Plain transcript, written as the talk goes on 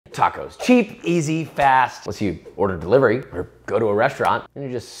Tacos. Cheap, easy, fast. Unless you order delivery or go to a restaurant and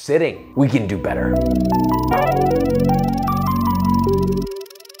you're just sitting. We can do better.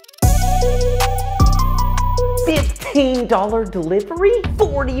 $15 delivery?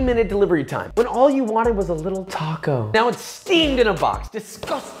 40-minute delivery time. When all you wanted was a little taco. Now it's steamed in a box.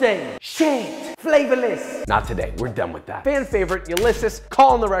 Disgusting. Shit. Flavorless. Not today. We're done with that. Fan favorite, Ulysses,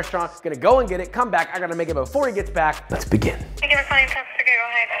 calling the restaurant. Gonna go and get it, come back. I gotta make it before he gets back. Let's begin. Thank you for calling Go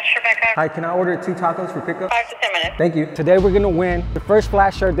ahead. Rebecca. Hi, can I order 2 tacos for pickup? 5 to 10 minutes. Thank you. Today we're gonna win. The first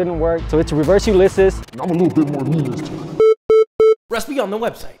flash shirt didn't work, so it's reverse Ulysses. I'm a little bit more mean this time. Recipe on the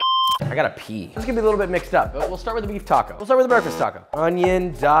website. I gotta pee. It's gonna be a little bit mixed up, but we'll start with the beef taco. We'll start with the breakfast taco.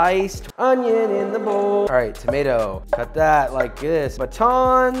 Onion diced, onion in the bowl. All right, tomato, cut that like this.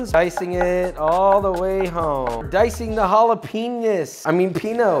 Batons, dicing it all the way home. Dicing the jalapenos. I mean,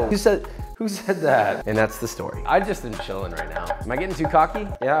 Pinot. Who said that? And that's the story. I just am chilling right now. Am I getting too cocky?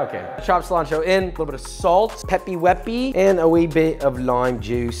 Yeah, okay. Chopped cilantro in, a little bit of salt, peppy weppy, and a wee bit of lime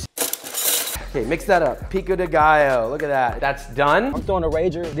juice. Okay, mix that up. Pico de gallo, look at that. That's done. I'm throwing a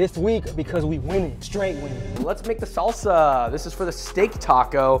rager this week because we winning, straight winning. Let's make the salsa. This is for the steak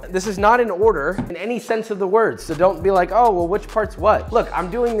taco. This is not in order in any sense of the word, so don't be like, oh, well, which part's what? Look,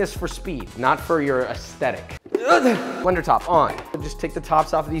 I'm doing this for speed, not for your aesthetic. Blender top on. Just take the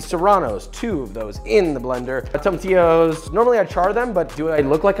tops off of these serranos, 2 of those in the blender. Tomatillos, normally I char them, but do I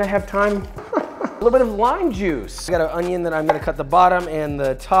look like I have time? A little bit of lime juice. I got an onion that I'm gonna cut the bottom and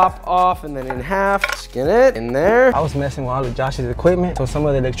the top off and then in half. Skin it in there. I was messing with all of Josh's equipment, so some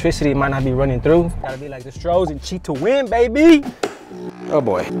of the electricity might not be running through. Gotta be like the Stros and cheat to win, baby. Oh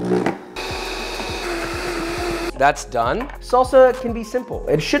boy. That's done. Salsa can be simple.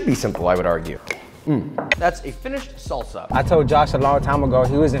 It should be simple, I would argue. That's a finished salsa. I told Josh a long time ago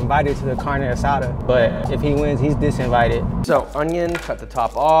he was invited to the carne asada, but if he wins, he's disinvited. So onion, cut the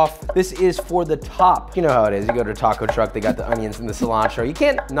top off. This is for the top. You know how it is. You go to a taco truck, they got the onions and the cilantro. You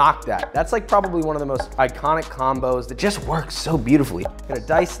can't knock that. That's like probably one of the most iconic combos that just works so beautifully. Gonna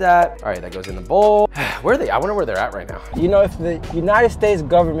dice that. All right, that goes in the bowl. Where are they? I wonder where they're at right now. You know, if the United States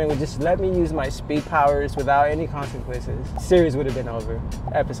government would just let me use my speed powers without any consequences, series would have been over.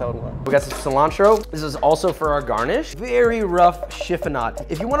 Episode 1. We got some cilantro. This is also for our garnish. Very rough chiffonade.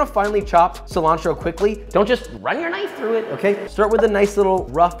 If you want to finely chop cilantro quickly, don't just run your knife through it, okay? Start with a nice little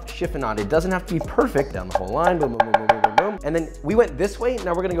rough chiffonade. It doesn't have to be perfect. Down the whole line, boom, boom, boom, boom, boom, boom. And then we went this way,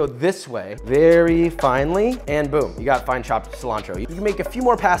 now we're gonna go this way. Very finely, and boom, you got fine chopped cilantro. You can make a few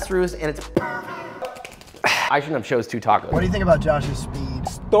more pass-throughs and it's perfect. I shouldn't have chose 2 tacos. What do you think about Josh's speed?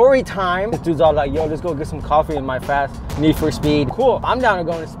 Story time. This dude's all like, yo, let's go get some coffee in my fast Need for Speed. Cool, I'm down to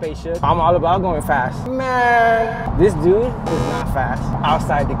go in a spaceship. I'm all about going fast. Man, this dude is not fast.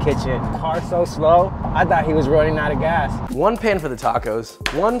 Outside the kitchen, car so slow, I thought he was running out of gas. 1 pan for the tacos,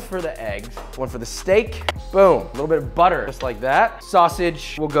 1 for the eggs, 1 for the steak. Boom, a little bit of butter, just like that.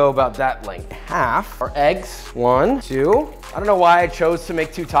 Sausage will go about that length. Half. Our eggs, 1, 2. I don't know why I chose to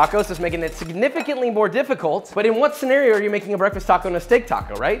make 2 tacos. It's making it significantly more difficult. But in what scenario are you making a breakfast taco and a steak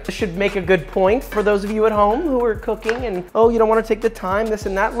taco, right? This should make a good point for those of you at home who are cooking and, oh, you don't want to take the time, this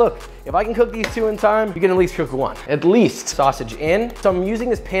and that. Look, if I can cook these 2 in time, you can at least cook 1. At least. Sausage in. So I'm using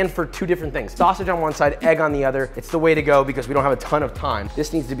this pan for 2 different things. Sausage on one side, egg on the other. It's the way to go because we don't have a ton of time.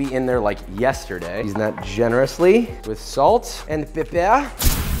 This needs to be in there like yesterday. Using that generously with salt and pepper.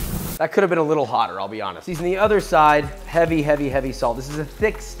 That could have been a little hotter, I'll be honest. Season the other side, heavy, heavy, heavy salt. This is a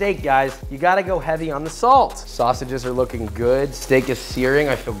thick steak, guys. You gotta go heavy on the salt. Sausages are looking good. Steak is searing,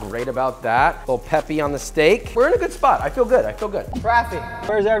 I feel great about that. A little peppy on the steak. We're in a good spot, I feel good, I feel good. Traffic.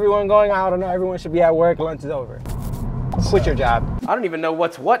 Where's everyone going? I don't know, everyone should be at work, lunch is over. Quit your job. I don't even know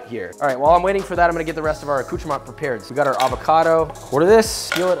what's what here. All right, while I'm waiting for that, I'm gonna get the rest of our accoutrement prepared. So we got our avocado. Quarter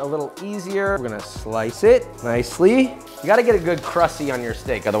this, peel it a little easier. We're gonna slice it nicely. You gotta get a good crusty on your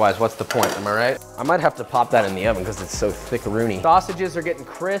steak, otherwise what's the point, am I right? I might have to pop that in the oven because it's so thick-roony. Sausages are getting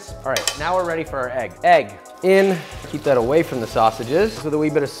crisp. All right, now we're ready for our egg. Egg in, keep that away from the sausages with a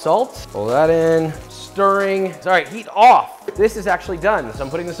wee bit of salt. Pull that in, stirring. All right, heat off. This is actually done, so I'm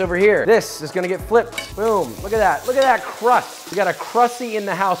putting this over here. This is gonna get flipped. Boom, look at that crust. We got a crusty in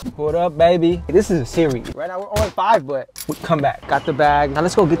the house. What up, baby? This is a series. Right now we're on 5, but we come back. Got the bag. Now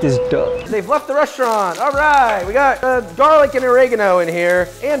let's go get this duck. They've left the restaurant. All right, we got garlic and oregano in here,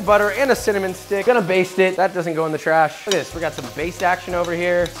 and butter and a cinnamon stick. Gonna baste it. That doesn't go in the trash. Look at this, we got some baste action over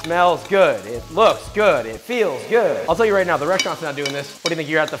here. Smells good, it looks good, it feels good. I'll tell you right now, the restaurant's not doing this. What do you think,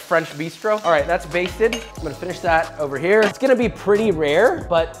 you're at the French bistro? All right, that's basted. I'm gonna finish that over here. It's gonna be pretty rare,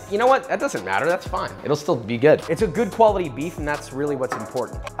 but you know what? That doesn't matter, that's fine. It'll still be good. It's a good quality beef, and that's really what's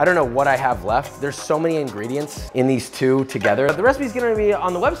important. I don't know what I have left. There's so many ingredients in these two together. The recipe's gonna be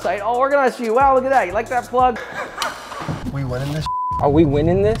on the website, all organized for you. Wow, look at that, you like that plug? We winning this? Are we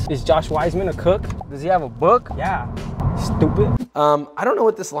winning this? Is Josh Weissman a cook? Does he have a book? Yeah. Stupid. I don't know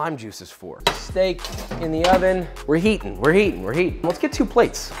what this lime juice is for. Steak in the oven. We're heating. Let's get 2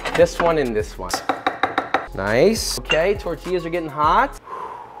 plates. This one and this one. Nice. Okay, tortillas are getting hot.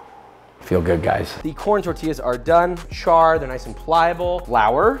 Feel good, guys. The corn tortillas are done. Char, they're nice and pliable.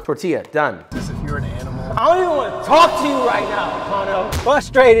 Flour, tortilla, done. As if you're an animal. I don't even want to talk to you right now, Connor.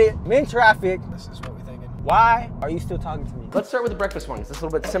 Frustrated, I'm in traffic. This is what we're thinking. Why are you still talking to me? Let's start with the breakfast one, 'cause it's a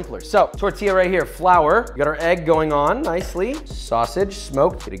little bit simpler. So, tortilla right here, flour. We got our egg going on nicely. Sausage,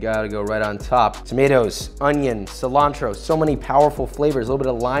 smoked. It gotta go right on top. Tomatoes, onion, cilantro, so many powerful flavors. A little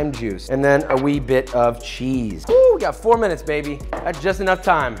bit of lime juice. And then a wee bit of cheese. Woo, we got 4 minutes, baby. That's just enough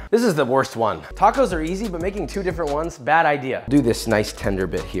time. This is the worst one. Tacos are easy, but making 2 different ones, bad idea. Do this nice tender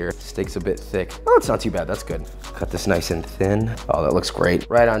bit here. Steak's a bit thick. Oh, it's not too bad, that's good. Cut this nice and thin. Oh, that looks great.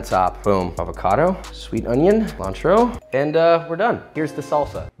 Right on top, boom. Avocado, sweet onion, cilantro, and we're done. Here's the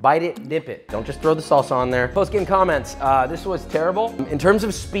salsa. Bite it, dip it. Don't just throw the salsa on there. Post game comments. This was terrible. In terms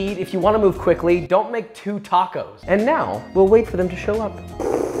of speed, if you want to move quickly, don't make 2 tacos. And now, we'll wait for them to show up.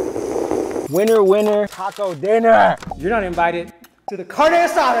 Winner, winner, taco dinner. You're not invited to the carne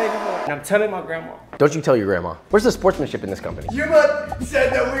asada anymore. And I'm telling my grandma. Don't you tell your grandma. Where's the sportsmanship in this company? You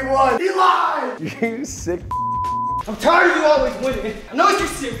said that we won. He lied. You sick. I'm tired of you always winning. I know you're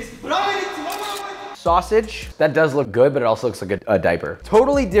serious, but I'm in it too. Sausage, that does look good, but it also looks like a diaper.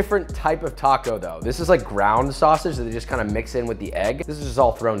 Totally different type of taco though. This is like ground sausage that they just kind of mix in with the egg. This is just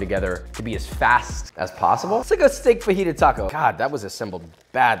all thrown together to be as fast as possible. It's like a steak fajita taco. God, that was assembled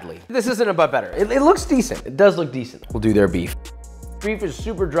badly. This isn't a but better. It looks decent. It does look decent. We'll do their beef. Beef is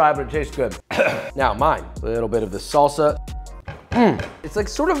super dry, but it tastes good. Now mine, a little bit of the salsa. It's like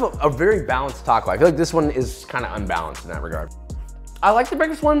sort of a very balanced taco. I feel like this one is kind of unbalanced in that regard. I like the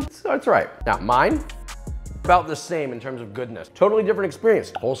breakfast one, so it's right. Now mine, about the same in terms of goodness. Totally different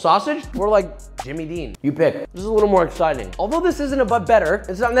experience. Whole sausage, more like Jimmy Dean. You pick. This is a little more exciting. Although this isn't a but better,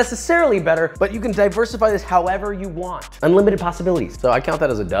 it's not necessarily better, but you can diversify this however you want. Unlimited possibilities. So I count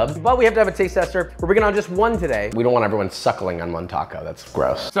that as a dub. But we have to have a taste tester. We're bringing on just one today. We don't want everyone suckling on one taco. That's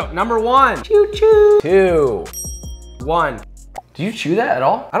gross. So number 1. Choo choo. 2, 1. Do you chew that at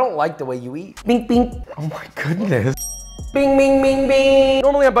all? I don't like the way you eat. Bing, bing. Oh my goodness. Bing, bing, bing, bing.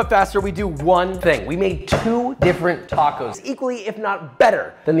 Normally on But Faster, we do one thing. We made 2 different tacos, equally if not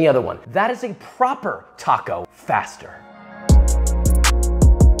better than the other one. That is a proper taco faster.